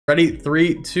Ready?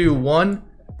 3, 2, 1.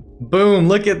 Boom,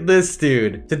 look at this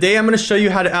dude. Today I'm going to show you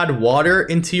how to add water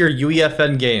into your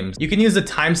UEFN games. You can use the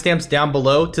timestamps down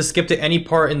below to skip to any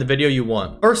part in the video you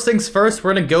want. First things first,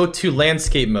 we're going to go to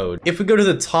landscape mode. If we go to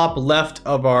the top left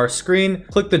of our screen,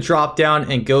 click the drop down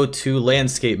and go to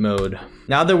landscape mode.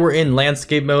 Now that we're in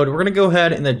landscape mode, we're going to go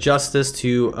ahead and adjust this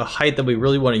to a height that we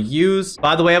really want to use.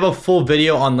 By the way, I have a full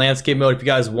video on landscape mode if you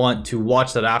guys want to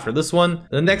watch that after this one.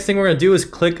 The next thing we're going to do is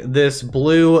click this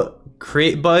blue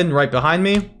create button right behind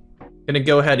me. Gonna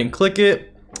go ahead and click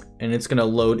it, and it's gonna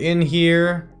load in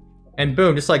here, and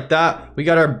boom, just like that, we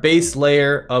got our base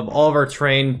layer of all of our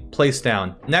terrain placed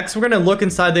down. Next, we're gonna look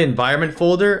inside the environment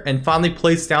folder and finally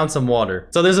place down some water.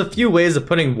 So there's a few ways of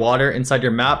putting water inside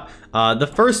your map.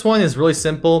 The first one is really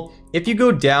simple. If you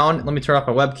go down, let me turn off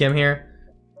my webcam here.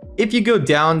 If you go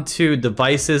down to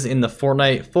devices in the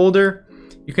Fortnite folder,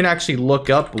 you can actually look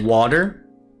up water.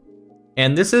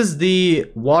 And this is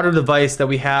the water device that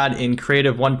we had in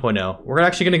Creative 1.0. We're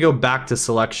actually going to go back to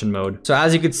selection mode. So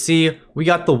as you can see, we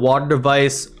got the water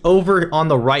device. Over on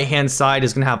the right hand side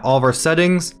is going to have all of our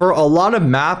settings. For a lot of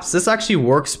maps, this actually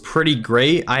works pretty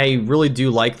great. I really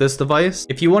do like this device.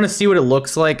 If you want to see what it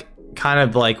looks like, kind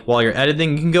of like while you're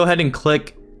editing, you can go ahead and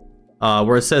click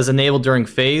where it says enable during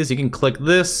phase. You can click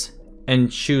this and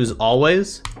choose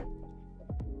always.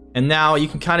 And now you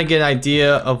can kind of get an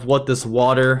idea of what this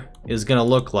water is gonna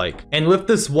look like. And with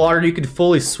this water, you can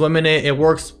fully swim in it. It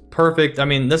works perfect. I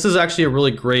mean, this is actually a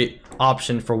really great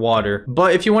option for water.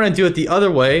 But if you want to do it the other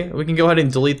way, we can go ahead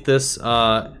and delete this from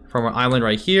our island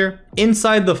right here.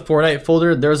 Inside the Fortnite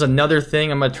folder, there's another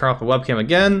thing. I'm gonna turn off the webcam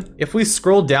again. If we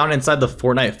scroll down inside the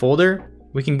Fortnite folder,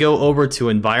 we can go over to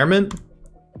environment.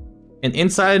 And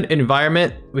inside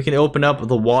environment, we can open up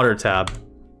the water tab.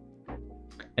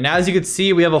 And as you can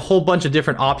see, we have a whole bunch of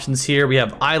different options here. We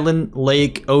have island,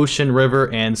 lake, ocean,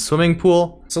 river, and swimming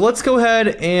pool. So let's go ahead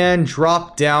and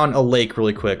drop down a lake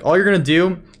really quick. All you're gonna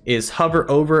do is hover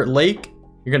over lake.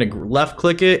 You're gonna left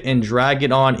click it and drag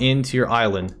it on into your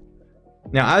island.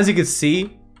 Now, as you can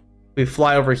see, we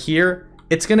fly over here.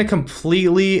 It's gonna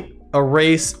completely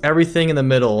erase everything in the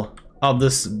middle of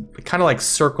this kind of like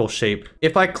circle shape.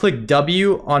 If I click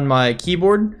W on my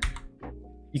keyboard,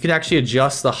 you can actually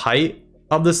adjust the height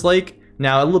of this lake.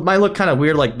 Now it might look kind of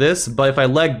weird like this, but if I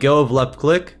let go of left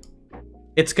click,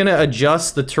 it's gonna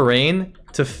adjust the terrain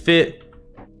to fit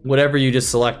whatever you just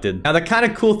selected. Now the kind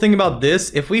of cool thing about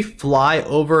this, if we fly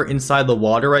over inside the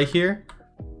water right here,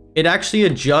 it actually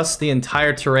adjusts the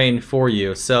entire terrain for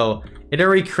you. So it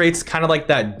already creates kind of like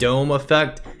that dome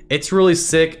effect. It's really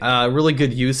sick, really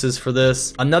good uses for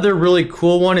this. Another really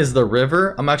cool one is the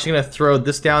river. I'm actually gonna throw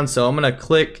this down. So I'm gonna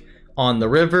click on the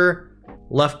river,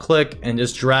 left click, and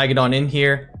just drag it on in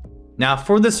here. Now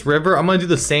for this river, I'm gonna do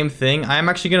the same thing. I'm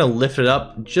actually gonna lift it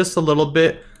up just a little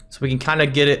bit so we can kind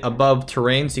of get it above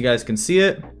terrain so you guys can see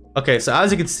it. Okay, so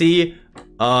as you can see,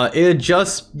 it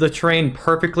adjusts the terrain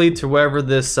perfectly to wherever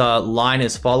this line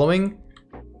is following.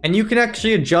 And you can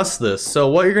actually adjust this. So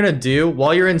what you're gonna do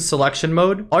while you're in selection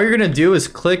mode, all you're gonna do is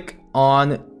click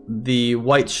on the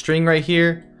white string right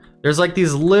here. There's like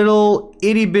these little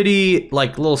itty bitty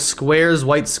like little squares,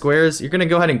 white squares. You're gonna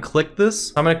go ahead and click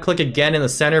this. I'm gonna click again in the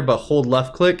center, but hold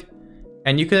left click,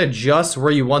 and you can adjust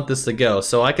where you want this to go.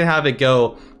 So I can have it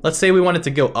go, let's say we want it to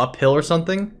go uphill or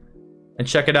something, and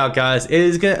check it out guys. It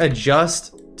is gonna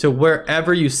adjust to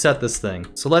wherever you set this thing.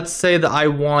 So let's say that I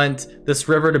want this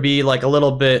river to be like a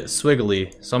little bit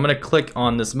swiggly. So I'm gonna click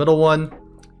on this middle one,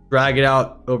 drag it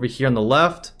out over here on the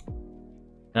left.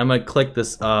 And I'm gonna click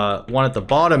this one at the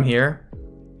bottom here,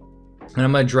 and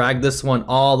I'm gonna drag this one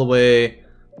all the way.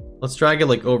 Let's drag it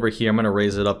like over here. I'm gonna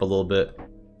raise it up a little bit.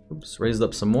 Oops, raise it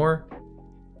up some more.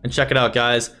 And check it out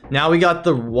guys. Now we got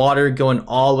the water going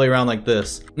all the way around like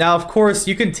this. Now of course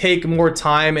you can take more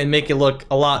time and make it look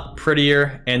a lot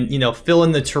prettier and, you know, fill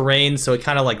in the terrain so it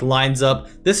kind of like lines up.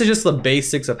 This is just the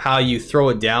basics of how you throw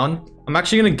it down. I'm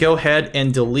actually gonna go ahead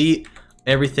and delete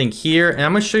everything here, and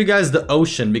I'm gonna show you guys the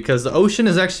ocean, because the ocean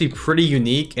is actually pretty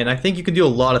unique and I think you can do a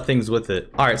lot of things with it.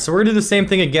 All right, so we're gonna do the same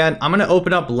thing again. I'm gonna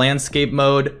open up landscape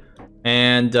mode,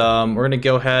 and we're gonna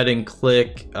go ahead and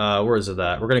click where is it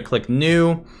at? We're gonna click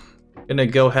new. Gonna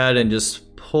go ahead and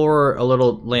just pour a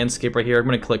little landscape right here. I'm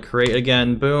gonna click create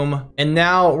again, boom. And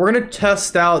now we're gonna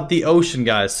test out the ocean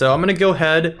guys. So I'm gonna go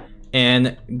ahead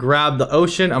and grab the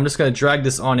ocean. I'm just gonna drag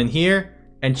this on in here.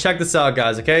 And check this out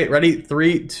guys, okay? Ready?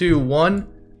 3, 2, 1.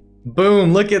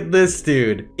 Boom, look at this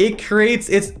dude. It creates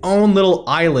its own little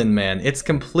island, man. It's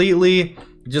completely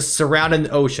just surrounded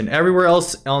the ocean. Everywhere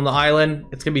else on the island,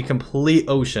 it's gonna be complete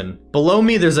ocean. Below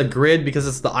me, there's a grid because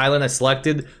it's the island I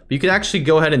selected, but you can actually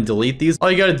go ahead and delete these. All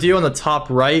you gotta do on the top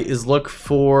right is look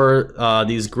for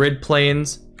these grid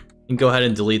planes and go ahead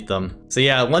and delete them. So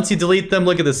yeah, once you delete them,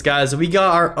 look at this, guys. We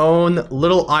got our own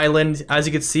little island. As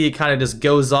you can see, it kind of just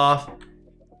goes off.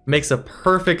 Makes a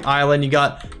perfect island. You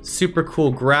got super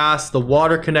cool grass. The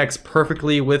water connects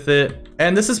perfectly with it.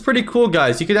 And this is pretty cool,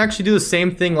 guys. You can actually do the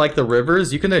same thing like the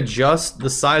rivers. You can adjust the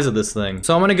size of this thing.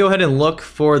 So I'm gonna go ahead and look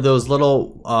for those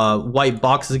little white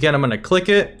boxes again. I'm gonna click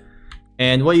it.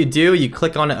 And what you do, you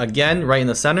click on it again right in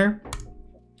the center.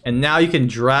 And now you can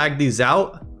drag these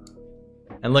out.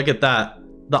 And look at that.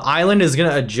 The island is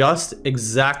gonna adjust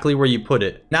exactly where you put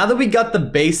it. Now that we got the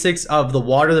basics of the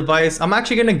water device, I'm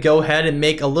actually gonna go ahead and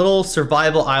make a little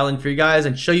survival island for you guys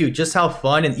and show you just how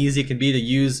fun and easy it can be to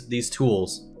use these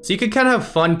tools. So you can kind of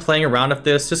have fun playing around with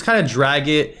this. Just kind of drag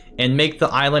it and make the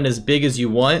island as big as you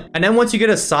want. And then once you get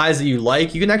a size that you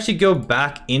like, you can actually go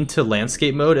back into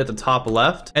landscape mode at the top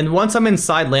left. And once I'm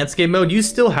inside landscape mode, you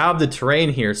still have the terrain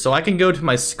here. So I can go to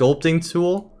my sculpting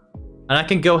tool and I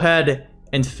can go ahead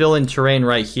and fill in terrain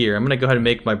right here. I'm gonna go ahead and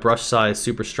make my brush size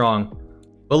super strong.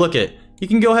 But look it, you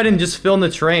can go ahead and just fill in the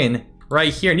terrain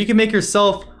right here and you can make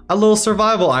yourself a little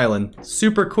survival island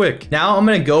super quick. Now I'm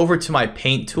gonna go over to my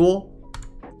paint tool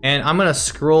and I'm gonna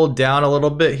scroll down a little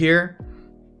bit here.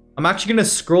 I'm actually gonna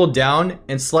scroll down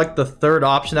and select the third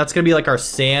option. That's gonna be like our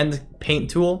sand paint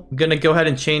tool. I'm gonna go ahead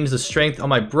and change the strength on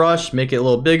my brush, make it a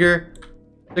little bigger.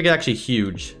 Look, it's actually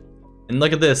huge. And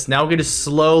look at this, now we're gonna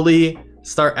slowly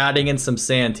start adding in some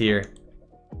sand here.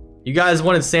 You guys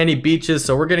wanted sandy beaches,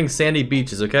 so we're getting sandy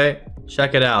beaches, okay?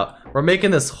 Check it out. We're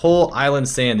making this whole island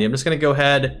sandy. I'm just gonna go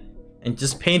ahead and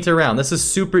just paint around. This is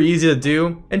super easy to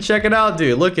do. And check it out,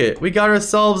 dude. Look it. We got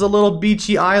ourselves a little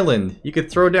beachy island. You could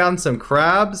throw down some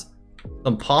crabs,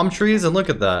 some palm trees, and look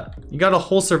at that. You got a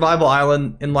whole survival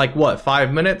island in like, what,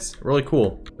 5 minutes? Really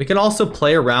cool. We can also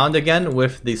play around again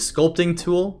with the sculpting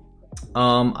tool.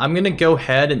 I'm gonna go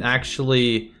ahead and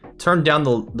actually turn down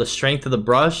the strength of the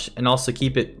brush and also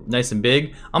keep it nice and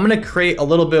big. I'm gonna create a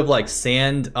little bit of like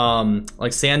sand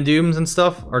dunes and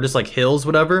stuff, or just like hills,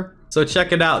 whatever. So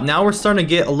check it out. Now we're starting to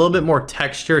get a little bit more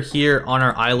texture here on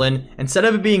our island. Instead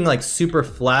of it being like super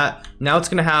flat, now it's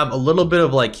gonna have a little bit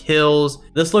of like hills.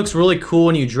 This looks really cool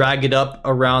when you drag it up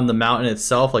around the mountain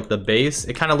itself, like the base.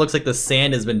 It kind of looks like the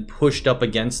sand has been pushed up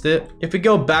against it. If we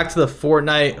go back to the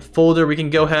Fortnite folder, we can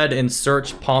go ahead and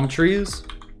search palm trees.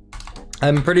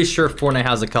 I'm pretty sure Fortnite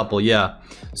has a couple, yeah.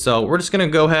 So we're just gonna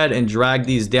go ahead and drag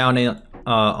these down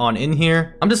in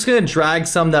here. I'm just gonna drag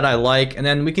some that I like, and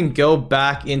then we can go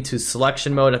back into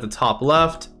selection mode at the top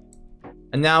left.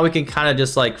 And now we can kind of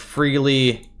just like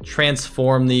freely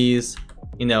transform these,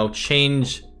 you know,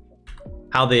 change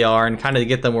how they are and kind of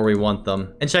get them where we want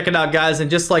them. And check it out, guys, in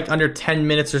just like under 10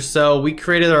 minutes or so, we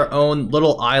created our own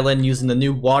little island using the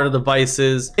new water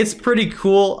devices. It's pretty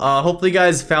cool. Hopefully you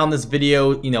guys found this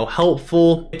video, you know,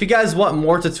 helpful. If you guys want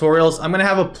more tutorials, I'm gonna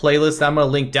have a playlist that I'm gonna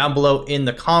link down below in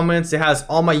the comments. It has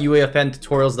all my UEFN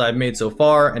tutorials that I've made so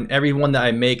far, and every one that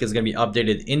I make is gonna be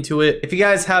updated into it. If you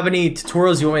guys have any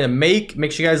tutorials you want me to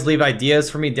make sure you guys leave ideas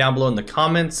for me down below in the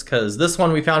comments, because this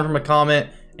one we found from a comment,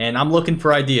 and I'm looking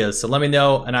for ideas, so let me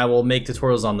know and I will make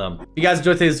tutorials on them. If you guys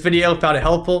enjoyed today's video, found it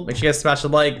helpful, make sure you guys smash the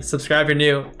like, subscribe if you're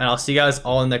new, and I'll see you guys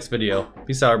all in the next video.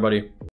 Peace out, everybody.